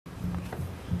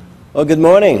Well, good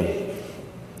morning.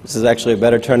 This is actually a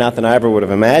better turnout than I ever would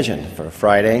have imagined for a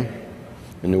Friday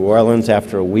in New Orleans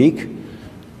after a week.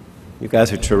 You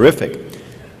guys are terrific.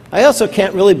 I also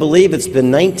can't really believe it's been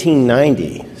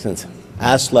 1990 since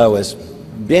ASLO has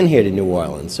been here to New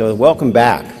Orleans, so welcome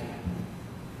back.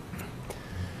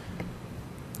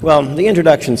 Well, the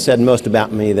introduction said most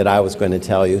about me that I was going to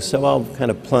tell you, so I'll kind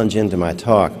of plunge into my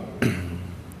talk.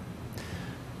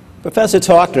 Professor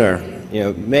Talkner,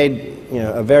 made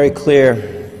a very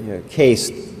clear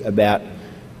case about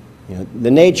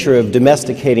the nature of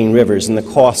domesticating rivers and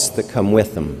the costs that come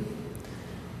with them.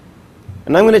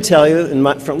 And I'm going to tell you,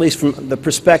 at least from the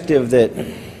perspective that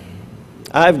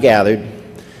I've gathered,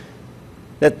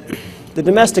 that the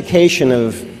domestication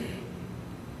of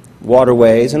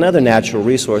waterways and other natural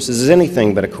resources is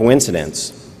anything but a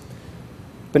coincidence.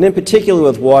 But in particular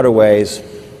with waterways,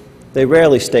 they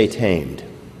rarely stay tamed.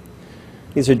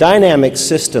 These are dynamic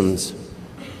systems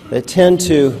that tend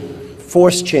to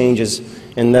force changes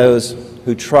in those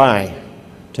who try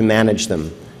to manage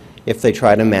them, if they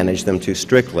try to manage them too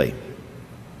strictly.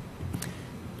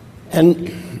 And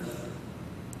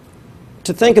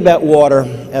to think about water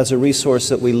as a resource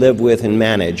that we live with and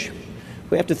manage,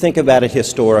 we have to think about it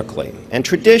historically. And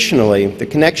traditionally, the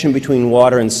connection between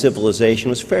water and civilization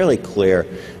was fairly clear,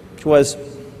 which was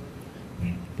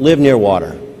live near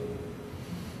water.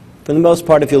 For the most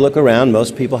part, if you look around,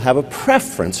 most people have a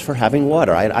preference for having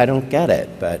water. I don't get it,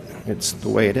 but it's the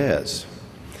way it is.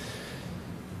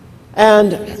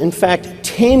 And, in fact,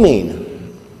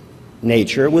 taming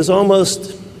nature was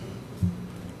almost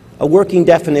a working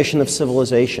definition of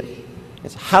civilization.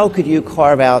 It's how could you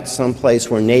carve out some place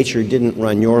where nature didn't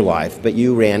run your life, but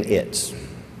you ran its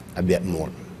a bit more.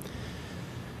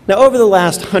 Now, over the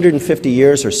last 150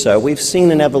 years or so, we've seen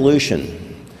an evolution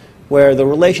where the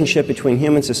relationship between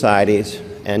human societies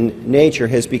and nature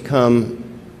has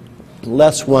become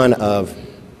less one of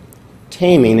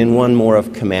taming and one more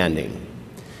of commanding.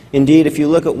 Indeed, if you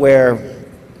look at where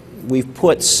we've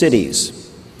put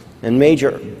cities and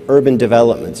major urban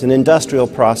developments and industrial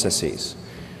processes,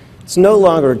 it's no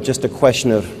longer just a question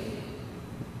of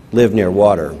live near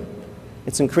water.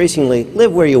 It's increasingly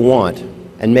live where you want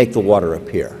and make the water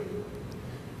appear.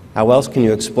 How else can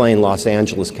you explain Los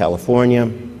Angeles, California?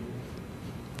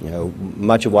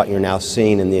 Much of what you're now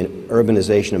seeing in the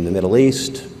urbanization of the Middle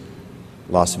East,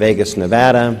 Las Vegas,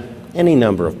 Nevada, any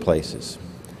number of places.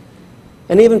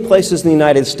 And even places in the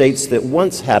United States that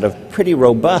once had a pretty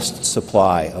robust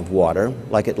supply of water,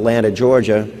 like Atlanta,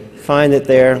 Georgia, find that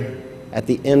they're at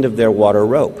the end of their water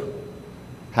rope.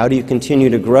 How do you continue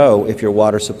to grow if your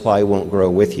water supply won't grow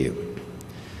with you?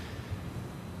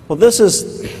 Well, this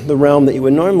is the realm that you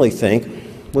would normally think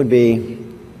would be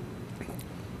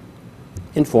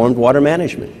informed water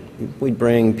management. We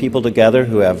bring people together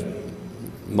who have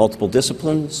multiple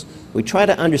disciplines. We try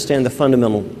to understand the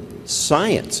fundamental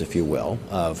science, if you will,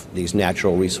 of these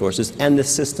natural resources and the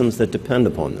systems that depend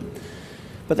upon them.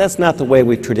 But that's not the way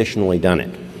we've traditionally done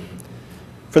it.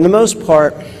 For the most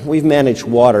part, we've managed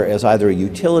water as either a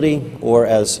utility or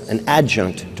as an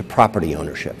adjunct to property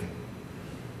ownership.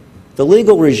 The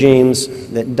legal regimes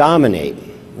that dominate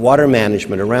water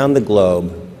management around the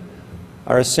globe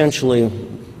are essentially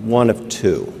one of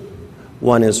two.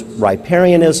 One is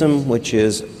riparianism, which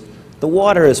is the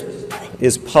water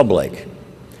is public,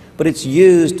 but it's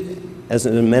used as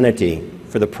an amenity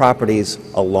for the properties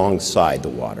alongside the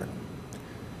water.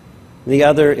 The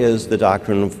other is the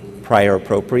doctrine of prior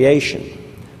appropriation,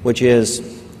 which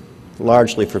is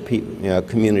largely for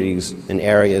communities and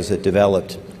areas that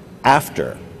developed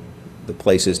after the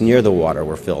places near the water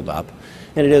were filled up,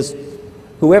 and it is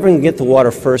whoever can get the water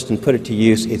first and put it to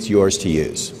use, it's yours to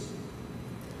use.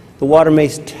 The water may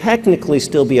technically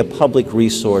still be a public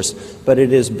resource, but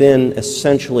it has been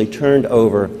essentially turned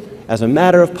over as a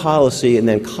matter of policy and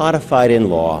then codified in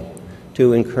law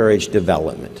to encourage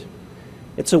development.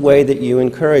 It's a way that you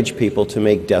encourage people to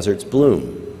make deserts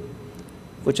bloom,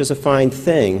 which is a fine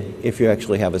thing if you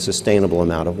actually have a sustainable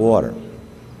amount of water.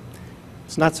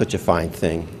 It's not such a fine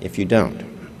thing if you don't.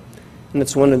 And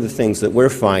it's one of the things that we're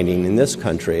finding in this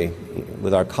country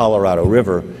with our Colorado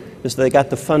River is they got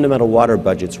the fundamental water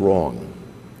budgets wrong.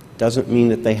 Doesn't mean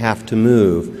that they have to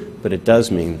move, but it does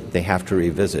mean they have to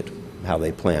revisit how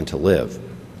they plan to live.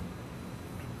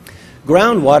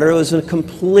 Groundwater is a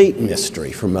complete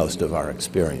mystery for most of our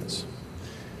experience.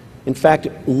 In fact,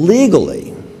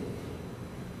 legally,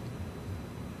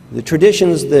 the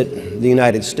traditions that the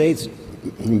United States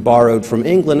borrowed from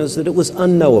England is that it was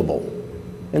unknowable.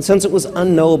 And since it was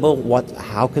unknowable,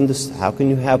 how can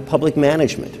you have public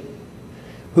management?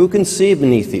 Who can see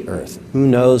beneath the earth? Who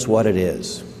knows what it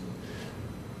is?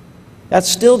 That's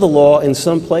still the law in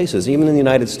some places, even in the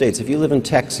United States. If you live in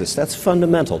Texas, that's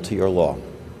fundamental to your law.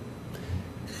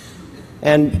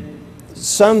 And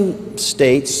some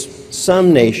states,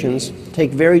 some nations,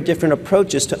 take very different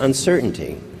approaches to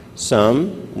uncertainty.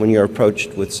 Some, when you're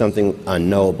approached with something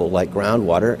unknowable like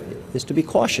groundwater, is to be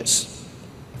cautious.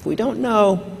 If we don't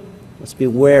know, let's be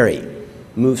wary,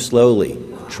 move slowly,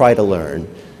 try to learn.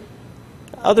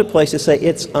 Other places say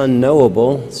it's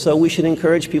unknowable, so we should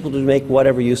encourage people to make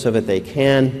whatever use of it they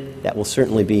can. That will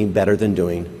certainly be better than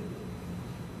doing,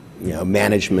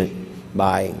 management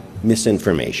by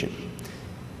misinformation.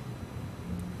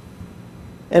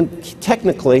 And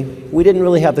technically, we didn't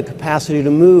really have the capacity to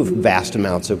move vast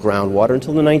amounts of groundwater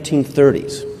until the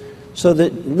 1930s. So the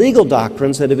legal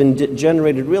doctrines that have been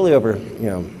generated really over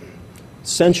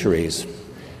centuries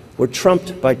were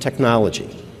trumped by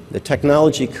technology. The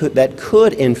technology that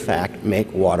could, in fact, make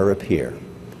water appear.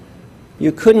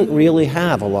 You couldn't really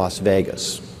have a Las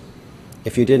Vegas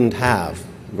if you didn't have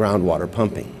groundwater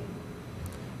pumping.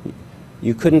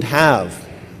 You couldn't have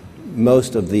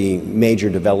most of the major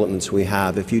developments we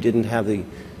have if you didn't have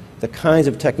the kinds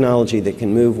of technology that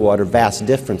can move water vast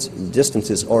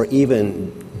distances, or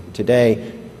even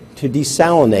today, to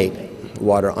desalinate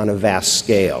water on a vast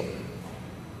scale.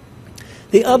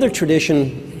 The other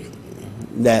tradition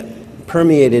that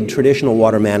permeated traditional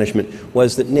water management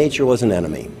was that nature was an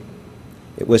enemy.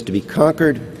 It was to be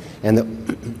conquered, and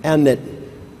that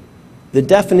the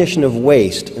definition of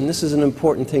waste, and this is an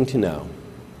important thing to know,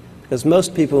 because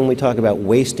most people, when we talk about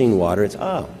wasting water, it's,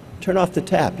 turn off the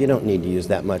tap, you don't need to use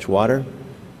that much water.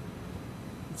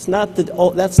 That's not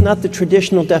the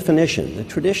traditional definition. The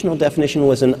traditional definition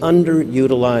was an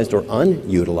underutilized or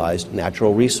unutilized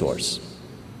natural resource,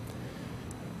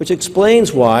 which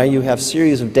explains why you have a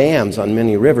series of dams on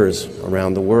many rivers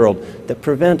around the world that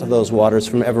prevent those waters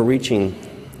from ever reaching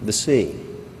the sea.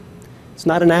 It's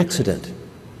not an accident.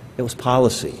 It was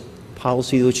policy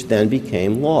which then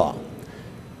became law.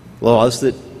 Laws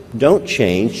that don't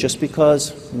change just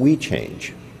because we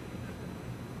change.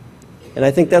 And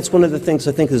I think that's one of the things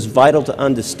I think is vital to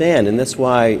understand, and that's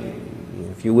why,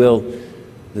 if you will,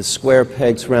 the square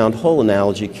pegs round hole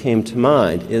analogy came to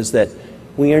mind, is that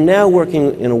we are now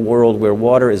working in a world where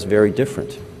water is very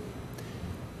different.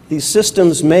 These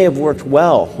systems may have worked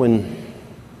well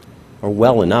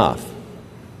well enough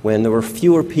when there were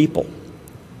fewer people,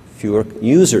 fewer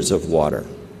users of water.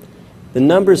 The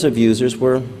numbers of users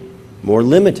were more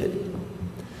limited,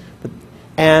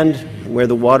 and where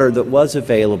the water that was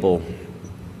available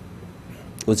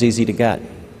was easy to get.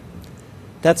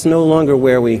 That's no longer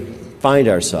where we find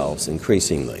ourselves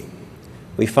increasingly.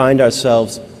 We find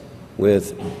ourselves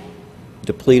with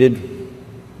depleted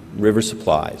river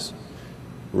supplies.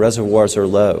 Reservoirs are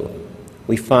low.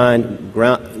 We find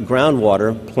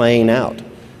groundwater playing out.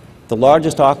 The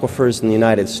largest aquifers in the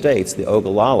United States, the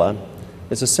Ogallala,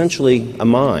 is essentially a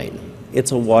mine.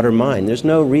 It's a water mine. There's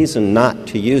no reason not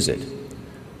to use it,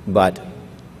 but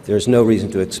there's no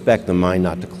reason to expect the mine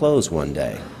not to close one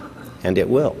day, and it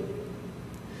will.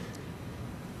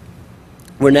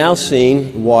 We're now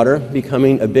seeing water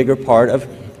becoming a bigger part of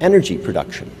energy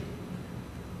production.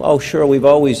 Well, sure, we've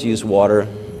always used water,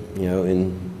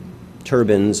 in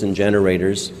turbines and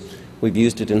generators. We've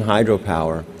used it in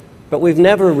hydropower, but we've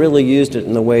never really used it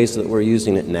in the ways that we're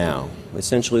using it now.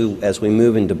 Essentially, as we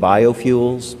move into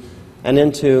biofuels and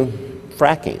into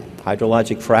fracking,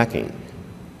 hydrologic fracking,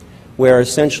 where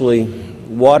essentially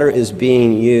water is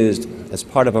being used as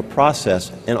part of a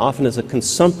process and often as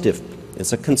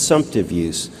it's a consumptive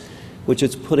use, which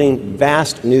is putting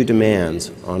vast new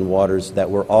demands on waters that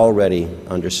were already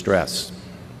under stress.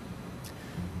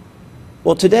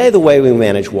 Well, today the way we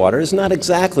manage water is not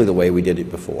exactly the way we did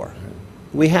it before.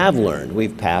 We have learned.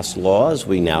 We've passed laws.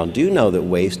 We now do know that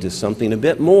waste is something a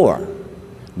bit more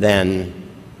than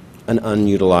an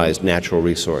unutilized natural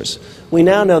resource. We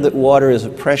now know that water is a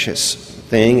precious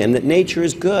thing and that nature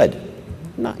is good,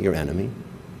 not your enemy.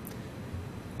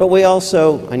 But we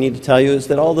also, I need to tell you, is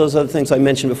that all those other things I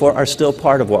mentioned before are still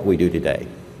part of what we do today.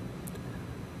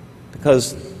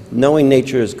 Because knowing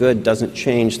nature is good doesn't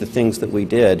change the things that we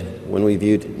did when we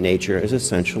viewed nature as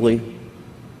essentially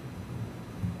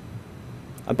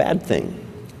a bad thing,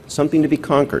 something to be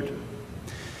conquered.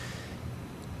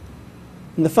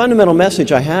 And the fundamental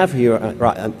message I have here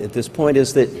at this point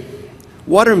is that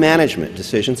water management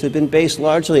decisions have been based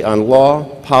largely on law,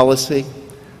 policy,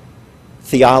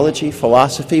 theology,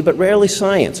 philosophy, but rarely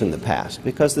science in the past,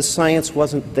 because the science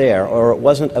wasn't there or it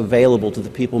wasn't available to the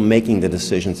people making the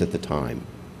decisions at the time.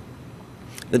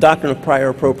 The doctrine of prior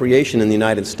appropriation in the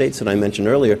United States that I mentioned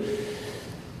earlier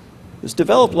was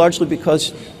developed largely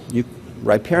because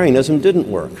riparianism didn't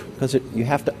work, because you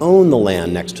have to own the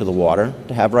land next to the water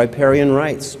to have riparian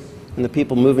rights. And the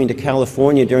people moving to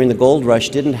California during the gold rush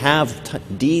didn't have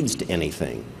deeds to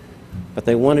anything, but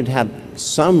they wanted to have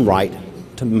some right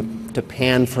to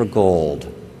pan for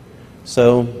gold.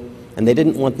 So, and they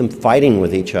didn't want them fighting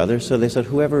with each other, so they said,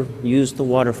 whoever used the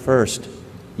water first,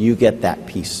 you get that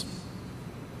piece.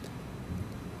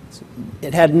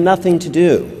 It had nothing to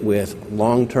do with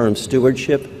long-term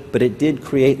stewardship, but it did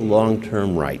create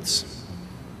long-term rights.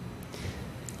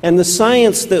 And the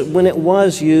science that, when it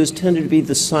was used, tended to be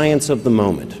the science of the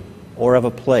moment or of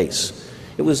a place.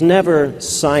 It was never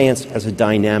science as a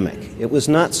dynamic. It was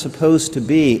not supposed to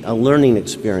be a learning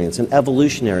experience, an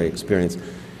evolutionary experience.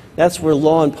 That's where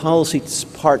law and policy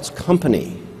parts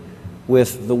company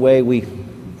with the way we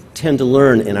tend to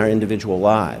learn in our individual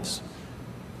lives.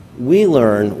 We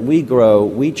learn, we grow,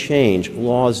 we change.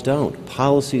 Laws don't.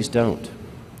 Policies don't.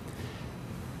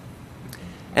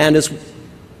 And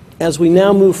as we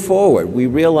now move forward, we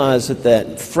realize that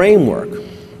that framework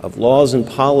of laws and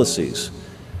policies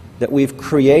that we've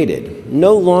created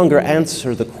no longer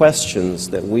answer the questions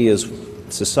that we as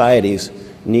societies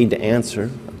need to answer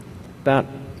about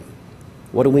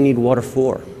what do we need water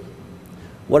for?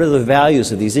 What are the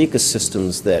values of these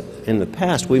ecosystems that in the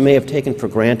past we may have taken for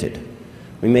granted?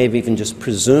 We may have even just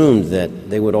presumed that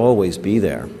they would always be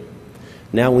there.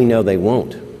 Now we know they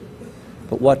won't.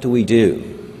 But what do we do?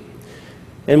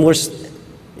 And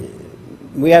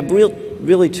we have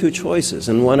really two choices,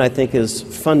 and one I think is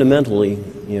fundamentally,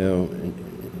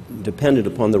 dependent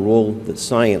upon the role that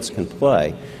science can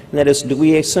play. And that is, do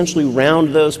we essentially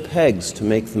round those pegs to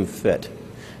make them fit?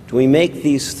 Do we make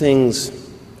these things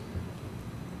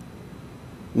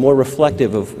more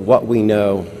reflective of what we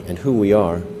know and who we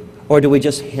are? Or do we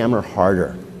just hammer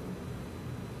harder?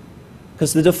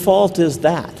 Because the default is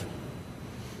that.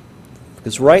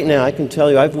 Because right now, I can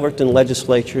tell you, I've worked in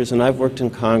legislatures, and I've worked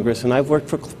in Congress, and I've worked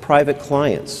for private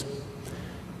clients.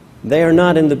 They are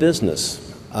not in the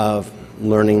business of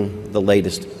learning the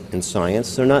latest in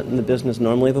science. They're not in the business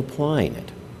normally of applying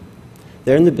it.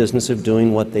 They're in the business of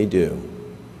doing what they do.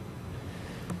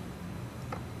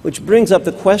 Which brings up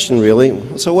the question,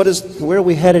 really, so where are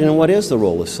we headed, and what is the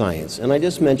role of science? And I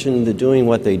just mentioned the doing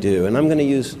what they do, and I'm going to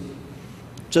use,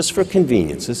 just for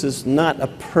convenience, this is not a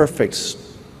perfect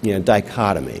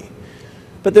dichotomy,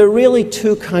 but there are really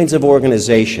two kinds of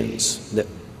organizations that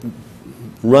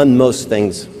run most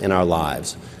things in our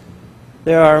lives.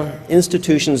 There are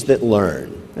institutions that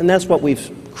learn, and that's what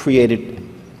we've created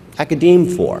academe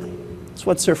for. It's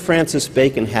what Sir Francis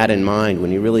Bacon had in mind when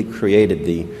he really created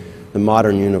the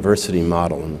modern university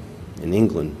model in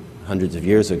England hundreds of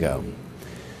years ago.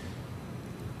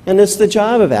 And it's the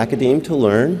job of academe to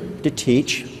learn, to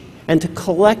teach, and to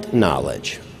collect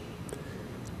knowledge.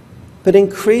 But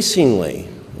increasingly,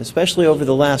 especially over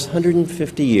the last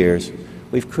 150 years,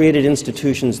 we've created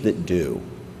institutions that do.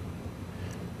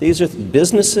 These are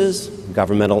businesses,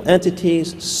 governmental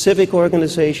entities, civic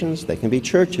organizations, they can be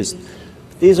churches.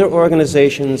 These are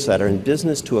organizations that are in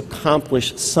business to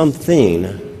accomplish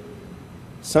something,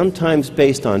 sometimes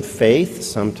based on faith,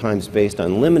 sometimes based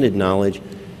on limited knowledge,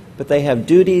 but they have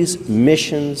duties,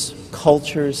 missions,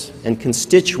 cultures, and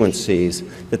constituencies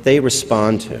that they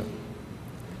respond to.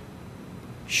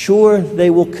 Sure, they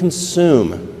will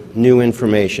consume new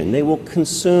information. They will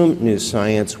consume new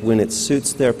science when it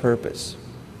suits their purpose.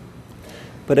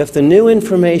 But if the new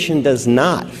information does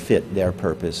not fit their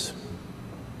purpose,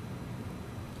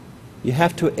 you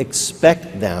have to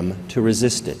expect them to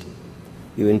resist it.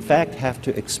 You, in fact, have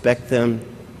to expect them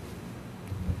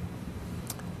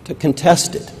to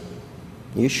contest it.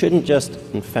 You shouldn't just,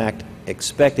 in fact,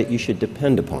 expect it. You should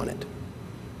depend upon it.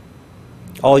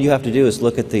 All you have to do is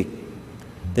look at the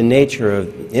nature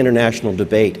of international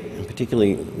debate, and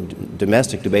particularly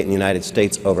domestic debate in the United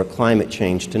States over climate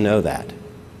change, to know that.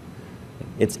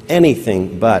 It's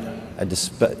anything but a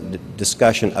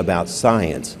discussion about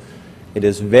science. It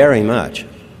is very much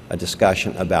a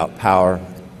discussion about power,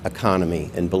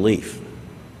 economy, and belief.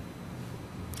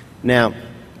 Now,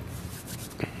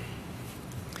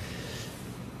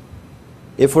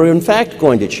 if we're in fact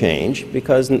going to change,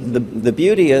 because the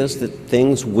beauty is that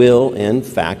things will in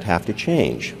fact have to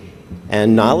change,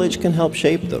 and knowledge can help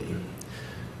shape them.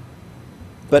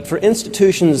 But for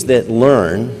institutions that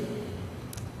learn,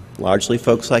 largely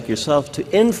folks like yourself,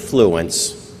 to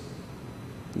influence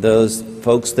those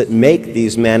folks that make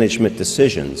these management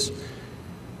decisions,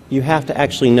 you have to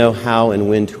actually know how and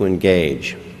when to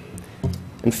engage.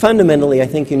 And fundamentally, I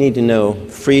think you need to know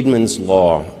Friedman's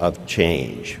law of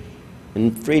change.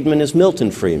 And Friedman is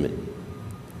Milton Friedman,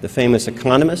 the famous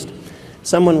economist.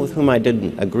 someone with whom I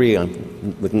didn't agree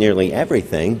on with nearly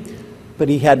everything, but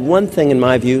he had one thing, in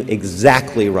my view,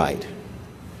 exactly right.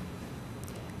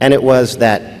 And it was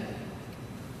that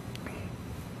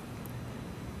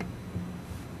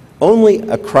only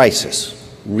a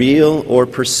crisis, real or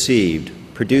perceived,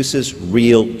 produces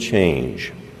real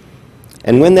change.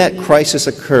 And when that crisis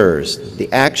occurs,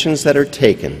 the actions that are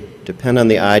taken depend on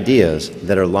the ideas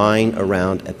that are lying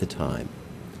around at the time.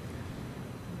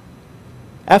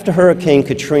 After Hurricane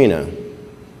Katrina,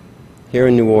 here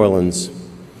in New Orleans,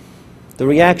 the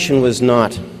reaction was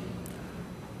not,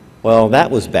 well,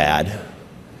 that was bad.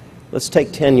 Let's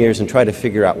take 10 years and try to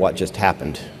figure out what just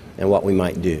happened and what we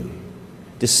might do.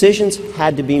 Decisions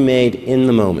had to be made in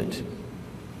the moment.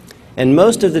 And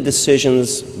most of the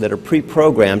decisions that are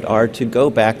pre-programmed are to go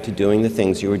back to doing the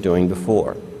things you were doing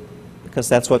before, because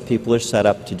that's what people are set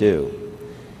up to do.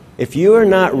 If you are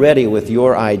not ready with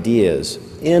your ideas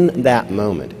in that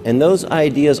moment, and those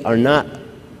ideas are not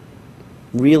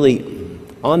really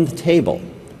on the table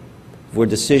where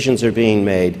decisions are being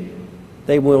made,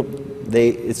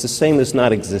 it's the same as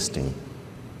not existing.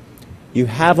 You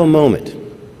have a moment.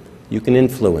 You can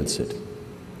influence it.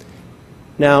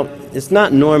 Now, it's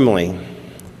not normally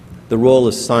the role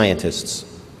of scientists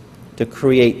to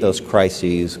create those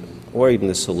crises or even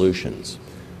the solutions,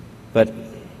 but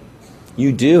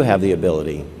you do have the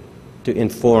ability to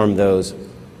inform those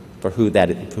for whom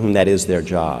that is their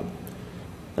job.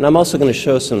 And I'm also going to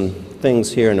show some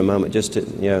things here in a moment just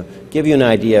to give you an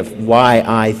idea of why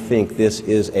I think this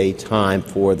is a time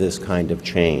for this kind of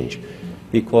change,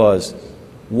 because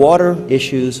water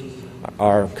issues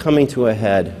are coming to a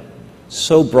head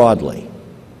so broadly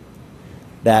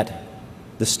that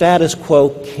the status quo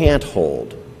can't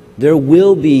hold. There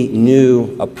will be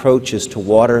new approaches to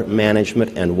water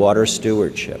management and water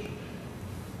stewardship,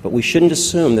 but we shouldn't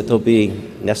assume that there'll be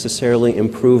necessarily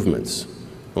improvements.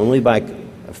 Only by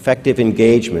effective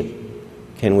engagement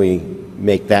can we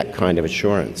make that kind of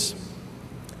assurance.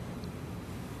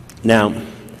 Now,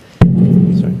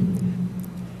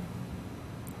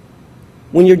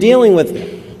 when you're dealing with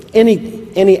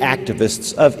any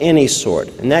activists of any sort,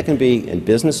 and that can be a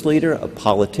business leader, a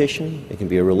politician, it can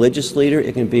be a religious leader,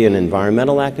 it can be an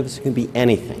environmental activist, it can be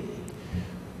anything.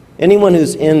 Anyone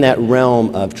who's in that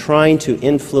realm of trying to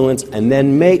influence and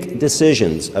then make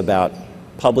decisions about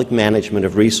public management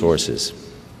of resources,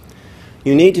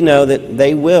 you need to know that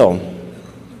they will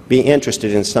be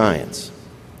interested in science,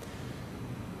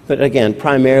 but again,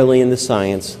 primarily in the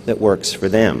science that works for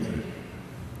them.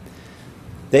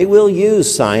 They will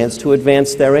use science to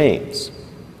advance their aims,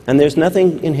 and there's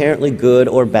nothing inherently good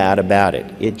or bad about it.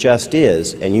 It just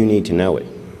is, and you need to know it.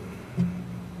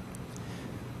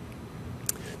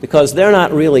 Because they're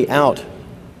not really out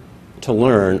to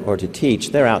learn or to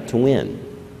teach, they're out to win,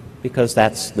 because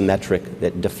that's the metric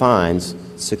that defines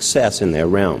success in their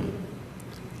realm.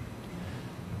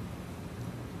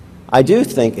 I do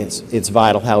think it's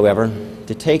vital, however,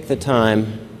 to take the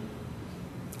time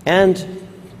and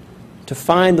to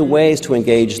find the ways to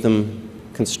engage them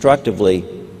constructively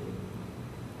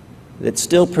that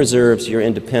still preserves your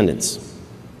independence.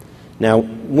 Now,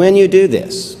 when you do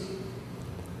this,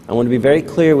 I want to be very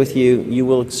clear with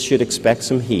you, should expect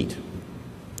some heat.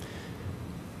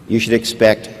 You should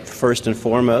expect, first and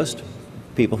foremost,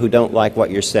 people who don't like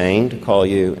what you're saying to call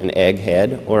you an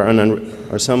egghead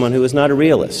or someone who is not a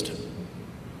realist.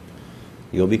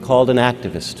 You'll be called an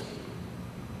activist.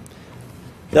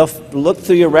 They'll look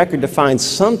through your record to find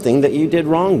something that you did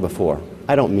wrong before.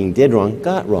 I don't mean did wrong,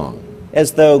 got wrong.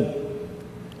 As though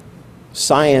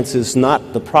science is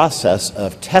not the process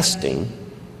of testing,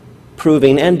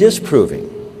 proving, and disproving.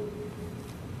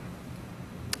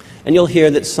 And you'll hear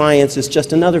that science is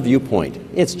just another viewpoint.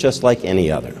 It's just like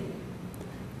any other.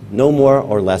 No more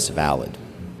or less valid.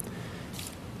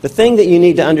 The thing that you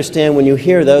need to understand when you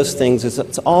hear those things is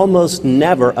it's almost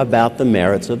never about the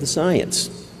merits of the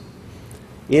science.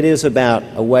 It is about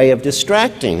a way of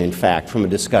distracting, in fact, from a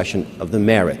discussion of the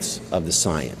merits of the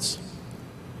science.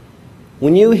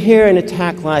 When you hear an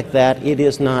attack like that, it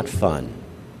is not fun,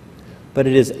 but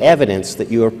it is evidence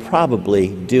that you are probably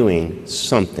doing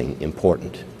something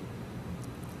important.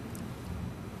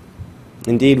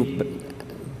 Indeed,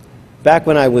 back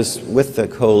when I was with the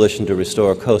Coalition to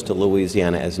Restore Coastal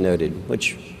Louisiana, as noted,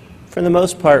 which for the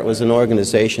most part was an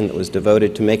organization that was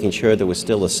devoted to making sure there was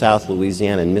still a South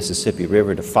Louisiana and Mississippi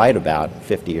River to fight about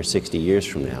 50 or 60 years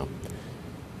from now.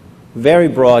 Very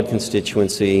broad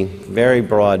constituency, very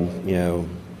broad,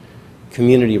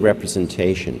 community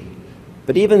representation.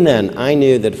 But even then, I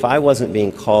knew that if I wasn't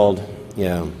being called,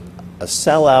 a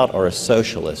sellout or a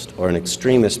socialist or an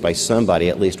extremist by somebody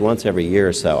at least once every year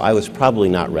or so, I was probably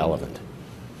not relevant.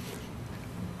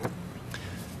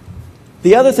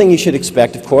 The other thing you should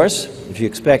expect, of course, if you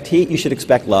expect heat, you should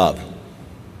expect love.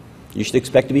 You should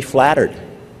expect to be flattered.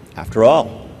 After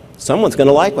all, someone's going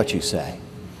to like what you say.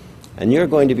 And you're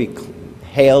going to be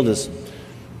hailed as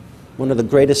one of the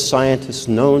greatest scientists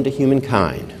known to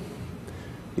humankind.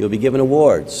 You'll be given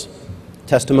awards,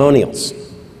 testimonials.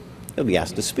 You'll be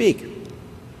asked to speak.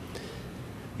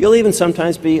 You'll even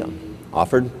sometimes be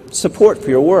offered support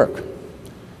for your work.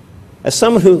 As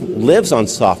someone who lives on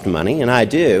soft money, and I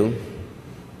do,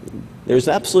 there's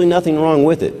absolutely nothing wrong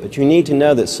with it, but you need to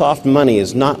know that soft money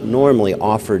is not normally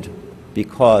offered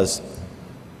because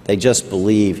they just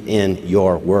believe in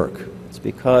your work. It's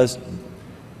because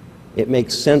it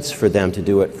makes sense for them to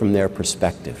do it from their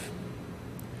perspective.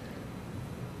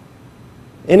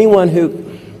 Anyone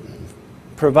who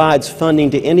provides funding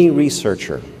to any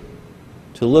researcher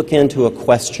to look into a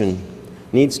question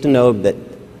needs to know that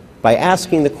by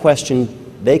asking the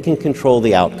question, they can control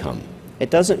the outcome. It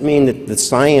doesn't mean that the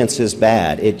science is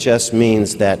bad. It just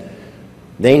means that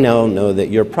they know that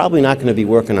you're probably not going to be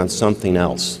working on something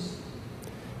else,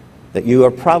 that you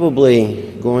are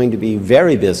probably going to be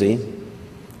very busy,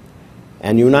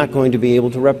 and you're not going to be able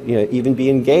to even be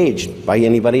engaged by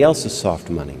anybody else's soft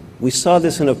money. We saw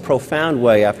this in a profound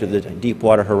way after the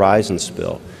Deepwater Horizon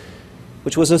spill,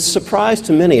 which was a surprise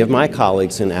to many of my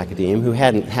colleagues in academia who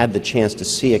hadn't had the chance to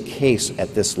see a case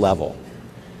at this level,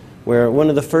 where one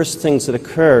of the first things that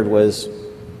occurred was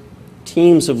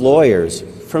teams of lawyers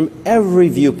from every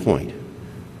viewpoint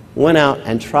went out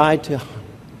and tried to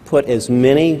put as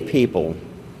many people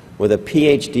with a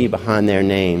PhD behind their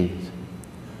name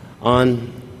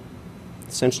on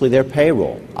essentially their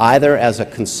payroll, either as a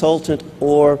consultant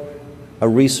or a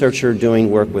researcher doing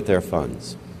work with their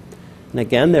funds. And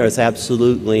again, there is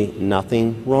absolutely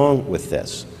nothing wrong with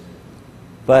this.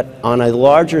 But on a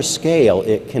larger scale,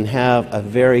 it can have a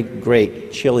very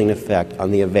great chilling effect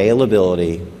on the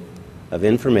availability of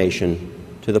information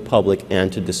to the public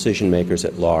and to decision makers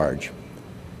at large.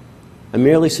 I'm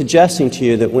merely suggesting to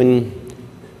you that when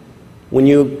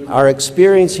you are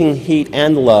experiencing heat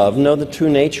and love, know the true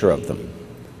nature of them.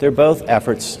 They're both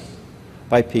efforts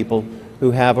by people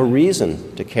who have a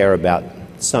reason to care about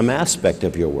some aspect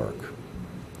of your work.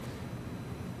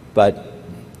 But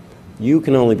you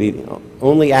can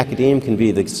only academia can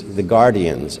be the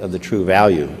guardians of the true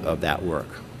value of that work.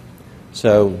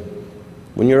 So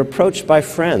when you're approached by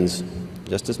friends,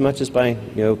 just as much as by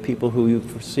people who you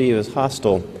perceive as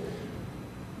hostile,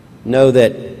 know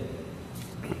that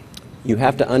you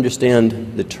have to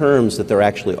understand the terms that they're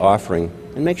actually offering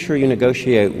and make sure you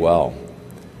negotiate well.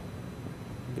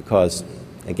 Because,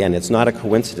 again, it's not a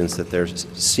coincidence that they're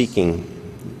seeking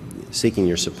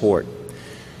your support.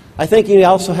 I think you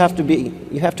also have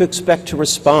to expect to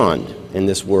respond in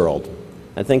this world.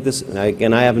 I think this,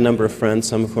 again, I have a number of friends,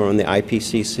 some who are on the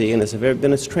IPCC, and it's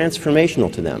been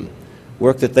transformational to them.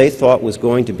 Work that they thought was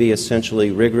going to be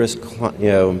essentially rigorous,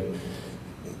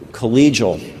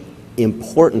 collegial,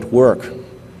 important work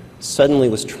suddenly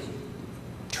was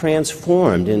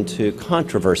transformed into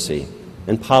controversy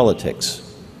and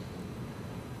politics,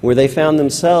 where they found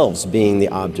themselves being the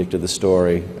object of the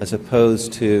story as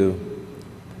opposed to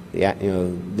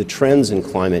the trends in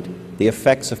climate, the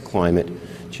effects of climate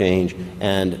change,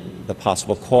 and the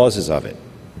possible causes of it.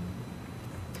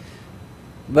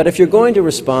 But if you're going to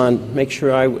respond, make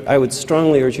sure I would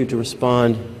strongly urge you to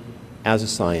respond as a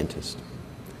scientist.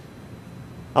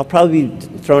 I'll probably be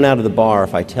thrown out of the bar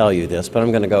if I tell you this, but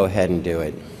I'm going to go ahead and do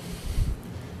it.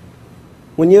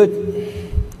 When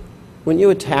you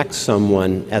attack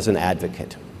someone as an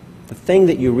advocate, the thing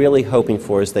that you're really hoping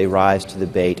for is they rise to the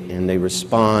bait and they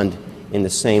respond in the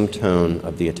same tone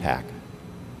of the attack,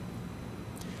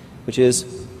 which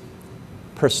is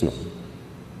personal.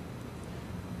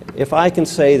 If I can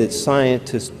say that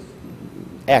scientist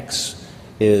X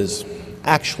is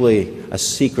actually a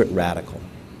secret radical,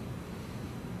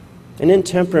 an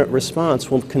intemperate response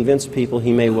will convince people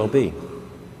he may well be.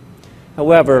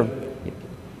 However,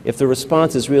 if the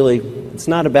response is really, it's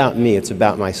not about me, it's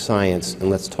about my science, and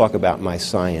let's talk about my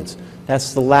science,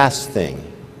 that's the last thing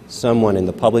someone in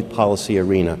the public policy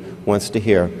arena wants to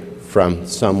hear from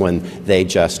someone they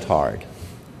just hired.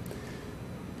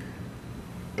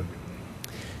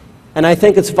 And I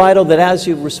think it's vital that as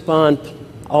you respond,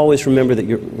 always remember that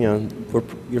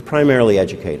you're primarily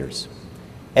educators.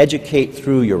 Educate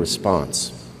through your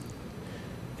response,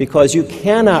 because you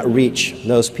cannot reach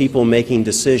those people making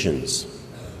decisions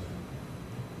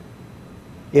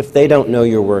if they don't know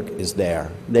your work is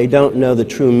there. They don't know the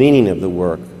true meaning of the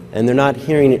work, and they're not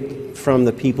hearing it from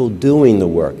the people doing the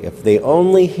work. If they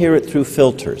only hear it through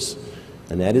filters,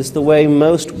 and that is the way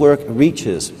most work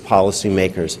reaches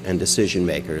policymakers and decision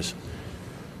makers,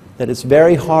 that it's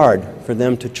very hard for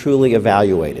them to truly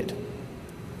evaluate it.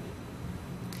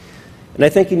 And I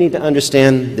think you need to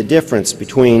understand the difference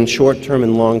between short-term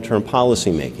and long-term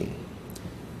policy making.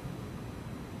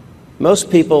 Most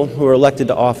people who are elected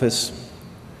to office,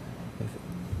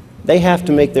 they have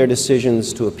to make their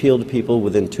decisions to appeal to people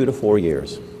within 2 to 4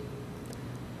 years.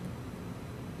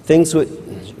 Things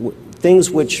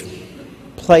which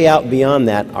play out beyond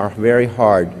that are very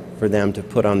hard for them to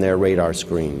put on their radar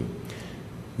screen.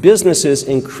 Businesses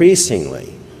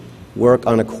increasingly work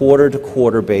on a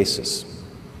quarter-to-quarter basis.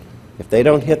 If they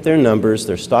don't hit their numbers,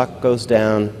 their stock goes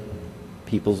down,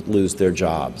 people lose their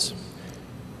jobs.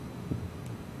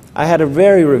 I had a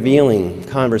very revealing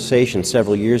conversation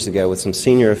several years ago with some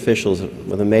senior officials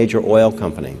with a major oil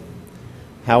company.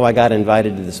 How I got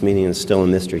invited to this meeting is still a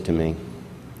mystery to me.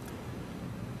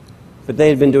 But they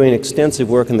had been doing extensive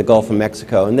work in the Gulf of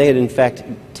Mexico, and they had in fact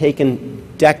taken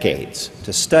decades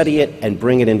to study it and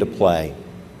bring it into play.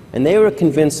 And they were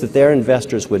convinced that their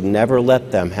investors would never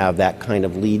let them have that kind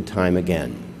of lead time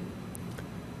again.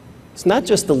 It's not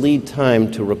just the lead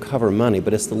time to recover money,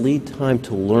 but it's the lead time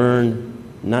to learn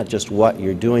not just what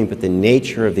you're doing, but the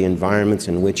nature of the environments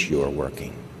in which you are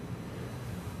working.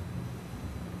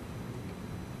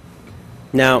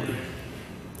 Now,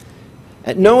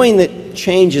 knowing that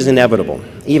change is inevitable,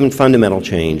 even fundamental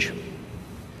change,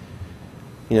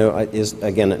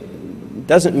 it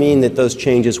doesn't mean that those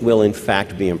changes will in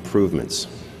fact be improvements.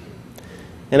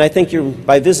 And I think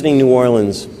by visiting New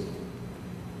Orleans,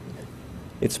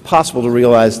 it's possible to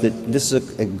realize that this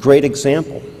is a great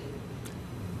example.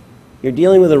 You're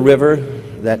dealing with a river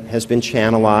that has been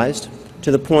channelized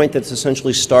to the point that's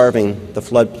essentially starving the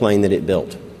floodplain that it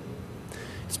built.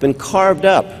 It's been carved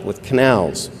up with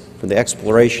canals for the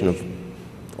exploration of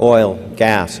oil,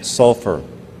 gas, sulfur,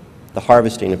 the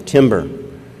harvesting of timber,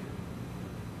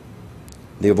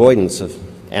 the avoidance of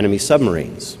enemy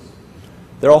submarines.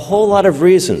 There are a whole lot of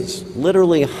reasons,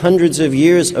 literally hundreds of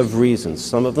years of reasons,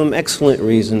 some of them excellent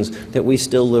reasons, that we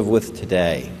still live with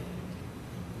today.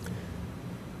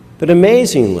 But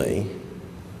amazingly,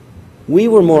 we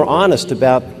were more honest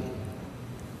about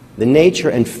the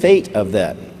nature and fate of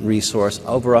that resource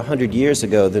over 100 years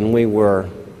ago than we were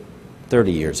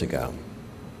 30 years ago.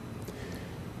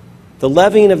 The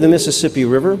leveeing of the Mississippi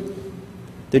River,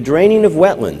 the draining of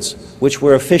wetlands, which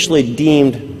were officially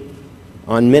deemed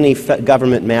on many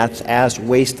government maps as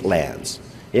wastelands.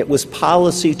 It was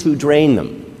policy to drain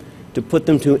them, to put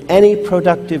them to any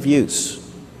productive use,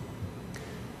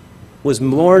 was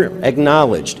more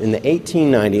acknowledged in the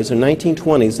 1890s or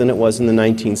 1920s than it was in the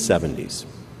 1970s.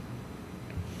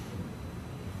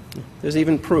 There's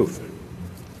even proof.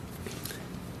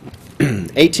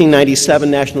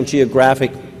 1897, National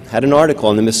Geographic had an article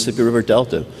on the Mississippi River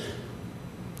Delta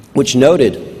which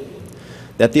noted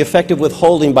that the effective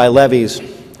withholding by levees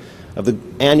of the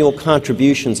annual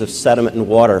contributions of sediment and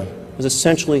water was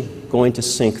essentially going to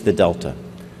sink the delta.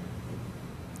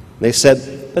 They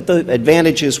said that the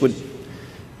advantages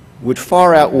would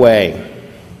far outweigh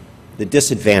the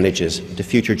disadvantages to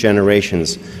future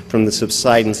generations from the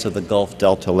subsidence of the Gulf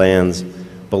Delta lands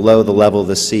below the level of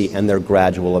the sea and their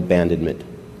gradual abandonment.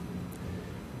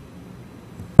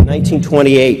 In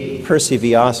 1928, Percy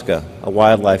Viosca, a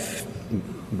wildlife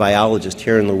biologist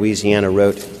here in Louisiana,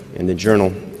 wrote in the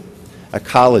journal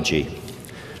Ecology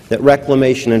that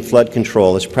reclamation and flood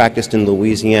control as practiced in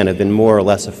Louisiana have been more or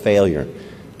less a failure,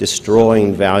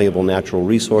 destroying valuable natural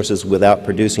resources without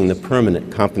producing the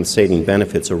permanent compensating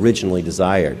benefits originally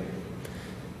desired.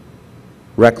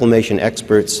 Reclamation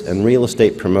experts and real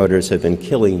estate promoters have been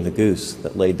killing the goose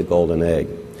that laid the golden egg.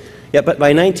 Yet, but by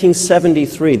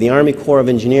 1973, the Army Corps of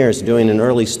Engineers, doing an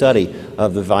early study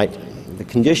of the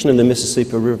condition of the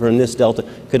Mississippi River in this delta,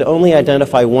 could only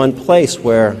identify one place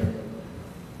where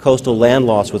coastal land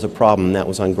loss was a problem, and that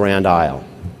was on Grand Isle.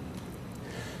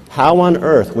 How on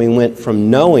earth we went from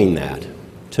knowing that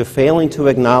to failing to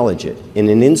acknowledge it in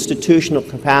an institutional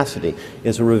capacity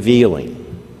is revealing.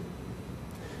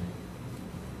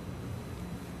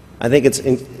 I think it's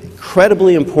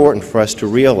incredibly important for us to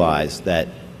realize that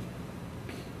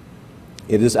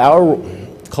it is our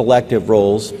collective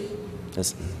roles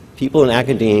as people in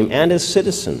academia and as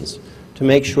citizens to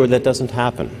make sure that doesn't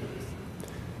happen.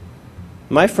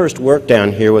 My first work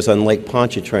down here was on Lake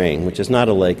Pontchartrain, which is not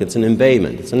a lake, it's an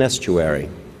embayment, it's an estuary.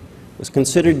 It was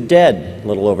considered dead a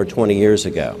little over 20 years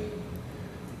ago.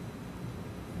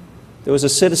 There was a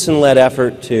citizen-led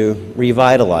effort to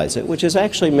revitalize it, which has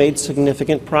actually made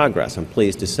significant progress, I'm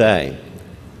pleased to say.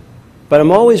 But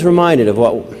I'm always reminded of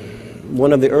what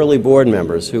one of the early board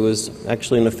members, who was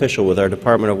actually an official with our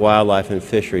Department of Wildlife and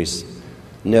Fisheries,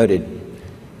 noted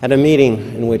at a meeting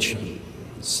in which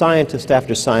scientist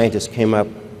after scientist came up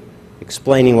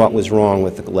explaining what was wrong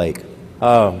with the lake.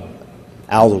 Oh,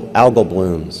 algal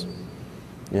blooms,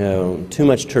 you know, too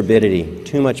much turbidity,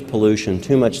 too much pollution,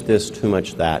 too much this, too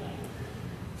much that.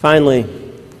 Finally,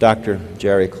 Dr.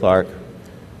 Jerry Clark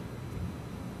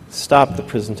stopped the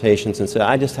presentations and said,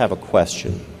 I just have a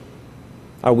question.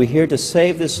 Are we here to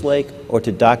save this lake or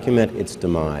to document its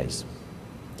demise?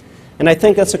 And I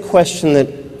think that's a question that,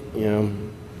 you know,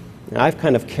 I've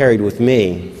kind of carried with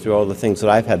me through all the things that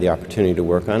I've had the opportunity to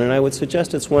work on, and I would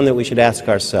suggest it's one that we should ask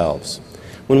ourselves.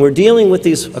 When we're dealing with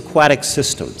these aquatic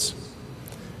systems,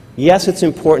 yes, it's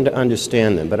important to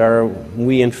understand them, but are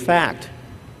we in fact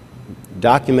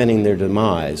documenting their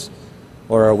demise,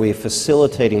 or are we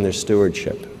facilitating their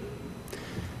stewardship?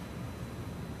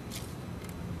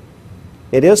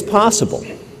 It is possible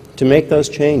to make those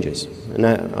changes, and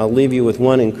I'll leave you with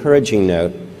one encouraging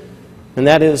note, and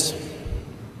that is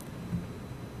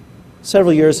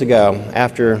several years ago,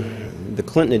 after the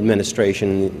Clinton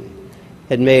administration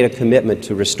had made a commitment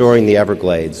to restoring the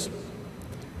Everglades,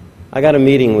 I got a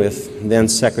meeting with then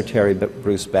Secretary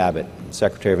Bruce Babbitt,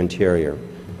 Secretary of Interior,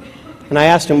 and I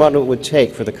asked him what it would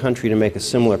take for the country to make a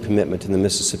similar commitment to the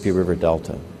Mississippi River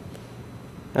Delta.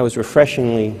 I was refreshed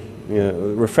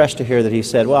to hear that he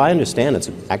said, well, I understand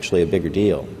it's actually a bigger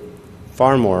deal.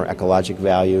 Far more ecologic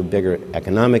value, bigger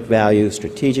economic value,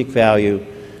 strategic value.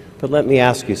 But let me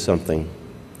ask you something.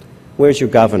 Where's your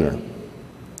governor?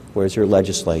 Where's your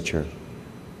legislature?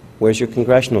 Where's your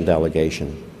congressional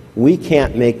delegation? We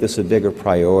can't make this a bigger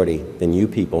priority than you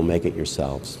people make it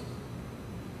yourselves.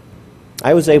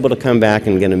 I was able to come back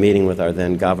and get a meeting with our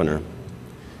then governor.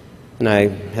 And I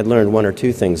had learned one or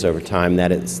two things over time,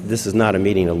 that this is not a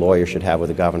meeting a lawyer should have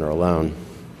with a governor alone.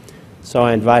 So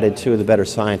I invited two of the better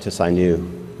scientists I knew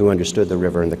who understood the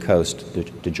river and the coast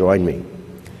to join me.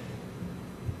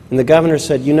 And the governor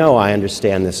said, you know, I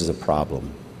understand this is a problem.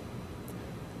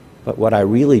 But what I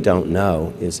really don't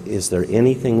know is there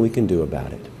anything we can do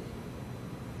about it?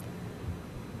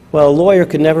 Well, a lawyer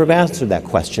could never have answered that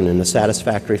question in a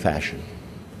satisfactory fashion.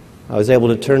 I was able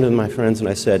to turn to my friends and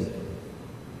I said,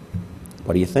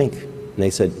 what do you think? And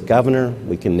they said, Governor,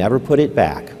 we can never put it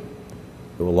back.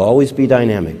 It will always be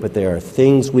dynamic, but there are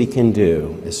things we can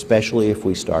do, especially if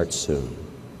we start soon.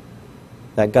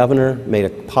 That governor made a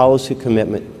policy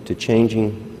commitment to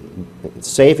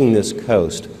saving this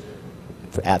coast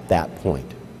at that point.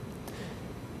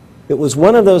 It was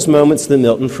one of those moments that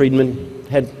Milton Friedman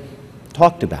had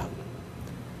talked about.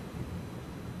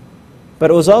 But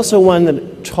it was also one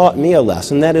that taught me a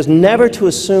lesson, that is never to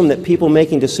assume that people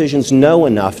making decisions know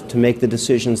enough to make the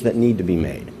decisions that need to be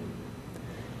made.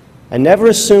 And never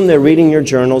assume they're reading your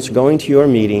journals, going to your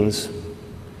meetings,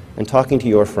 and talking to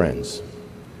your friends.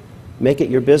 Make it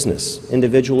your business,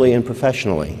 individually and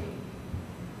professionally,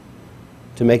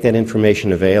 to make that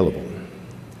information available.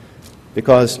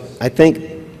 Because I think,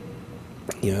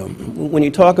 you know, when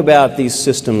you talk about these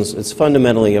systems, it's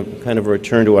fundamentally a kind of a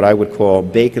return to what I would call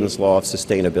Bacon's law of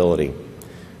sustainability.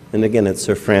 And again, it's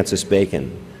Sir Francis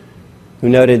Bacon, who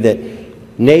noted that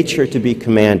nature to be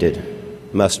commanded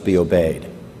must be obeyed.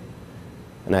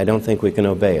 And I don't think we can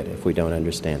obey it if we don't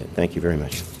understand it. Thank you very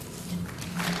much.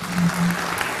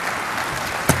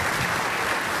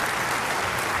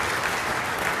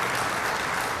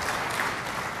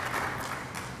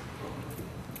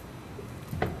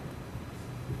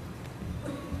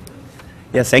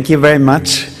 Yes, thank you very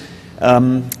much.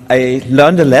 I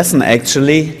learned a lesson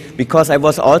actually, because I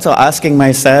was also asking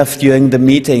myself during the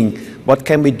meeting, what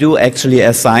can we do actually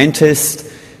as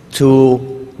scientists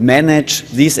to manage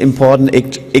these important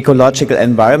ecological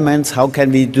environments? How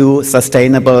can we do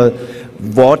sustainable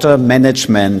water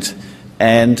management?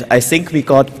 And I think we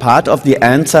got part of the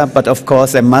answer, but of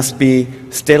course there must be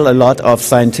still a lot of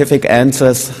scientific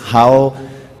answers how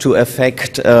to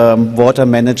affect water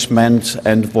management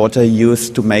and water use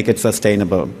to make it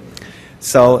sustainable.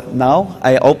 So now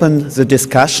I open the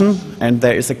discussion, and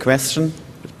there is a question.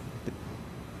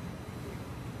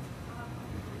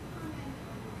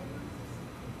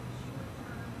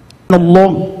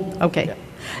 Okay. Yeah.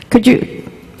 Could you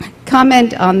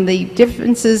comment on the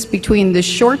differences between the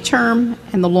short term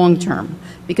and the long term?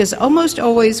 Because almost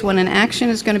always when an action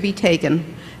is going to be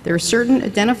taken, there are certain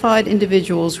identified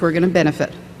individuals who are going to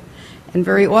benefit. And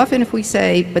very often if we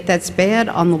say, but that's bad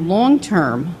on the long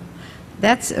term,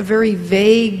 that's a very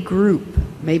vague group,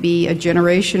 maybe a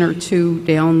generation or two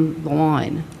down the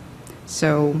line.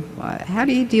 So how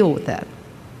do you deal with that?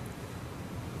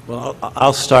 Well,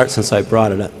 I'll start since I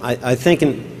brought it up. I think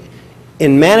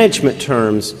in management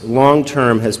terms, long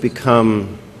term has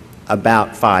become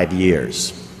about 5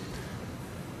 years.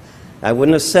 I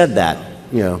wouldn't have said that,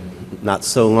 not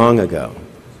so long ago.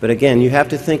 But again, you have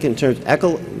to think in terms,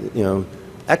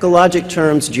 ecologic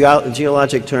terms,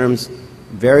 geologic terms,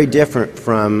 very different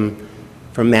from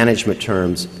management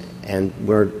terms. And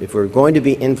if we're going to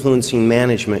be influencing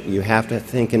management, you have to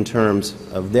think in terms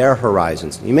of their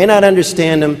horizons. You may not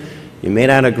understand them, you may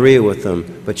not agree with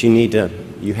them, but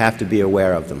you have to be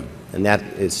aware of them. And that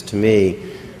is, to me,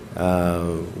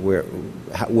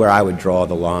 where I would draw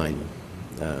the line.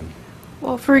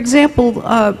 Well, for example,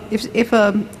 if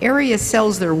an area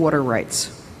sells their water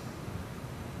rights,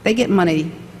 they get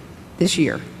money this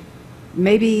year.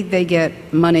 Maybe they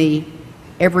get money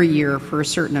every year for a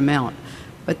certain amount,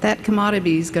 but that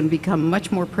commodity is going to become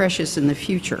much more precious in the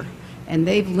future, and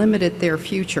they've limited their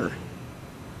future.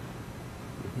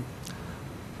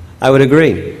 I would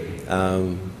agree.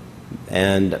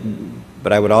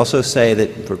 But I would also say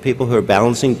that for people who are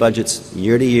balancing budgets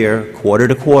year to year, quarter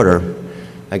to quarter,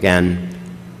 again,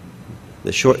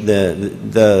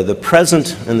 the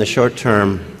present and the short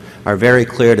term are very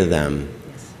clear to them.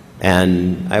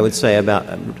 And I would say about,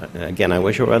 again, I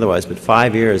wish it were otherwise, but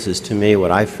 5 years is to me what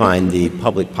I find the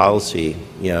public policy,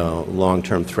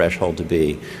 long-term threshold to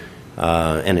be.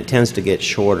 And it tends to get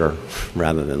shorter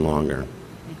rather than longer.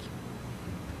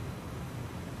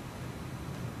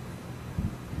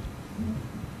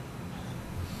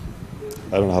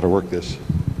 I don't know how to work this.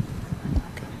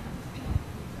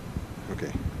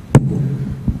 Okay.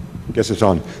 Guess it's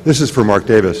on. This is for Mark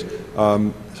Davis.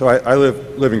 So I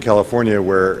live in California,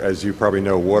 where, as you probably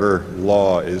know, water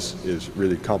law is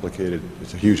really complicated.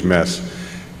 It's a huge mess.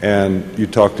 And you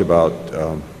talked about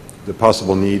the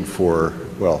possible need for,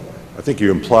 well, I think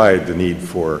you implied the need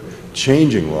for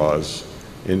changing laws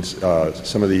in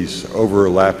some of these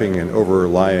overlapping and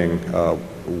overlying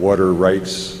water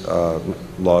rights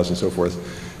laws and so forth,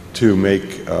 to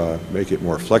make it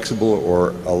more flexible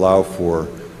or allow for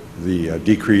the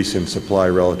decrease in supply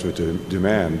relative to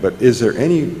demand. But is there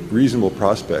any reasonable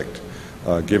prospect,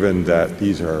 given that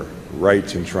these are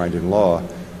rights enshrined in law,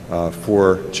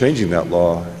 for changing that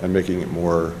law and making it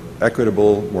more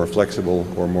equitable, more flexible,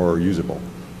 or more usable?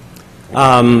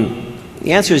 The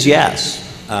answer is yes.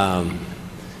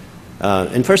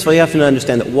 And first of all, you have to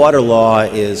understand that water law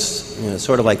is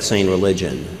sort of like saying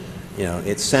religion.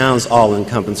 It sounds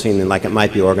all-encompassing and like it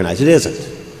might be organized. It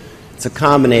isn't. It's a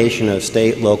combination of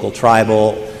state, local,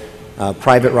 tribal,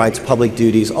 private rights, public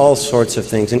duties, all sorts of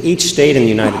things. And each state in the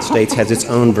United States has its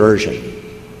own version.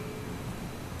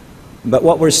 But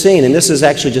what we're seeing, and this is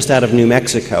actually just out of New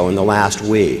Mexico in the last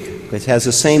week, it has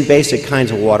the same basic kinds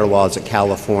of water laws that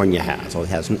California has. So it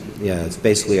has, it's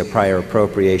basically a prior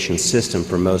appropriation system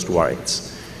for most rights.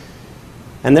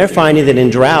 And they're finding that in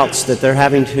droughts that they're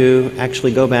having to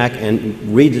actually go back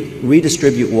and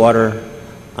redistribute water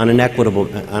on an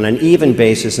equitable, on an even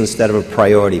basis instead of a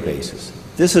priority basis.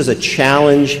 This is a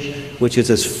challenge which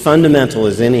is as fundamental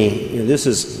as any. This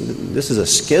is a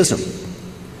schism,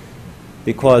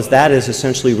 because that is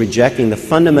essentially rejecting the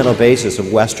fundamental basis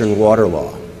of Western water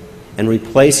law and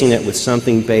replacing it with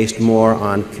something based more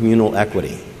on communal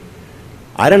equity.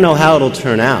 I don't know how it'll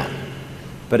turn out,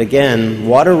 but again,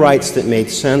 water rights that made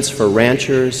sense for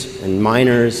ranchers and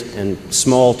miners and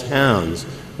small towns,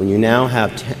 when you now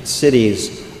have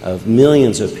cities of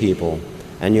millions of people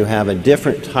and you have a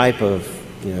different type of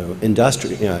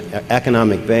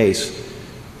economic base,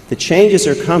 the changes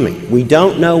are coming. We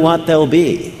don't know what they'll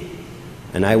be,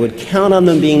 and I would count on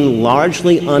them being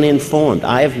largely uninformed.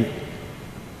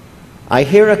 I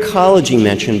hear ecology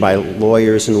mentioned by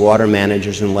lawyers and water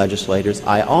managers and legislators.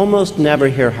 I almost never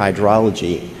hear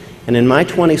hydrology. And in my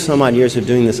 20-some-odd years of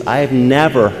doing this, I have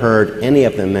never heard any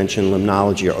of them mention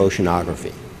limnology or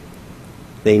oceanography.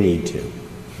 They need to.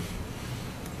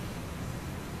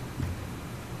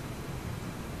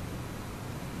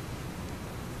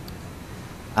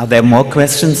 Are there more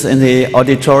questions in the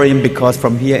auditorium? Because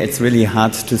from here it's really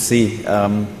hard to see.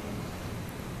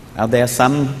 Are there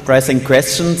some pressing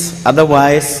questions?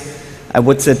 Otherwise, I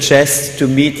would suggest to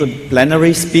meet the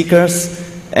plenary speakers,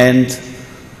 and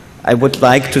I would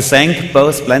like to thank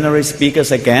both plenary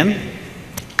speakers again.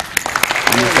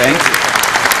 Many thanks.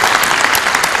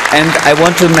 And I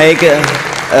want to make a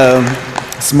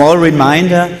small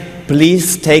reminder.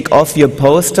 Please take off your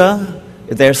poster.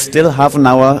 There's still half an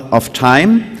hour of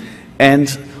time. And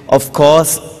of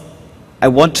course, I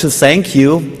want to thank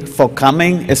you for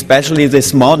coming, especially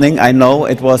this morning. I know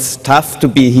it was tough to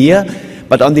be here,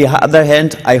 but on the other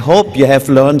hand, I hope you have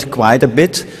learned quite a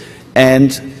bit,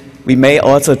 and we may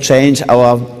also change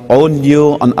our own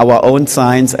view on our own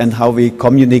science and how we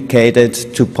communicate it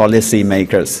to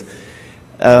policymakers.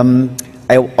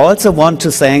 I also want to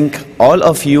thank all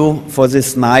of you for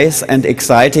this nice and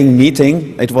exciting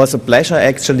meeting. It was a pleasure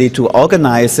actually to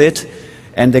organize it.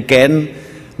 And again,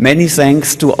 many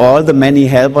thanks to all the many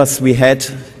helpers we had,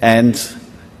 and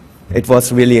it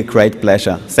was really a great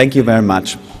pleasure. Thank you very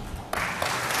much.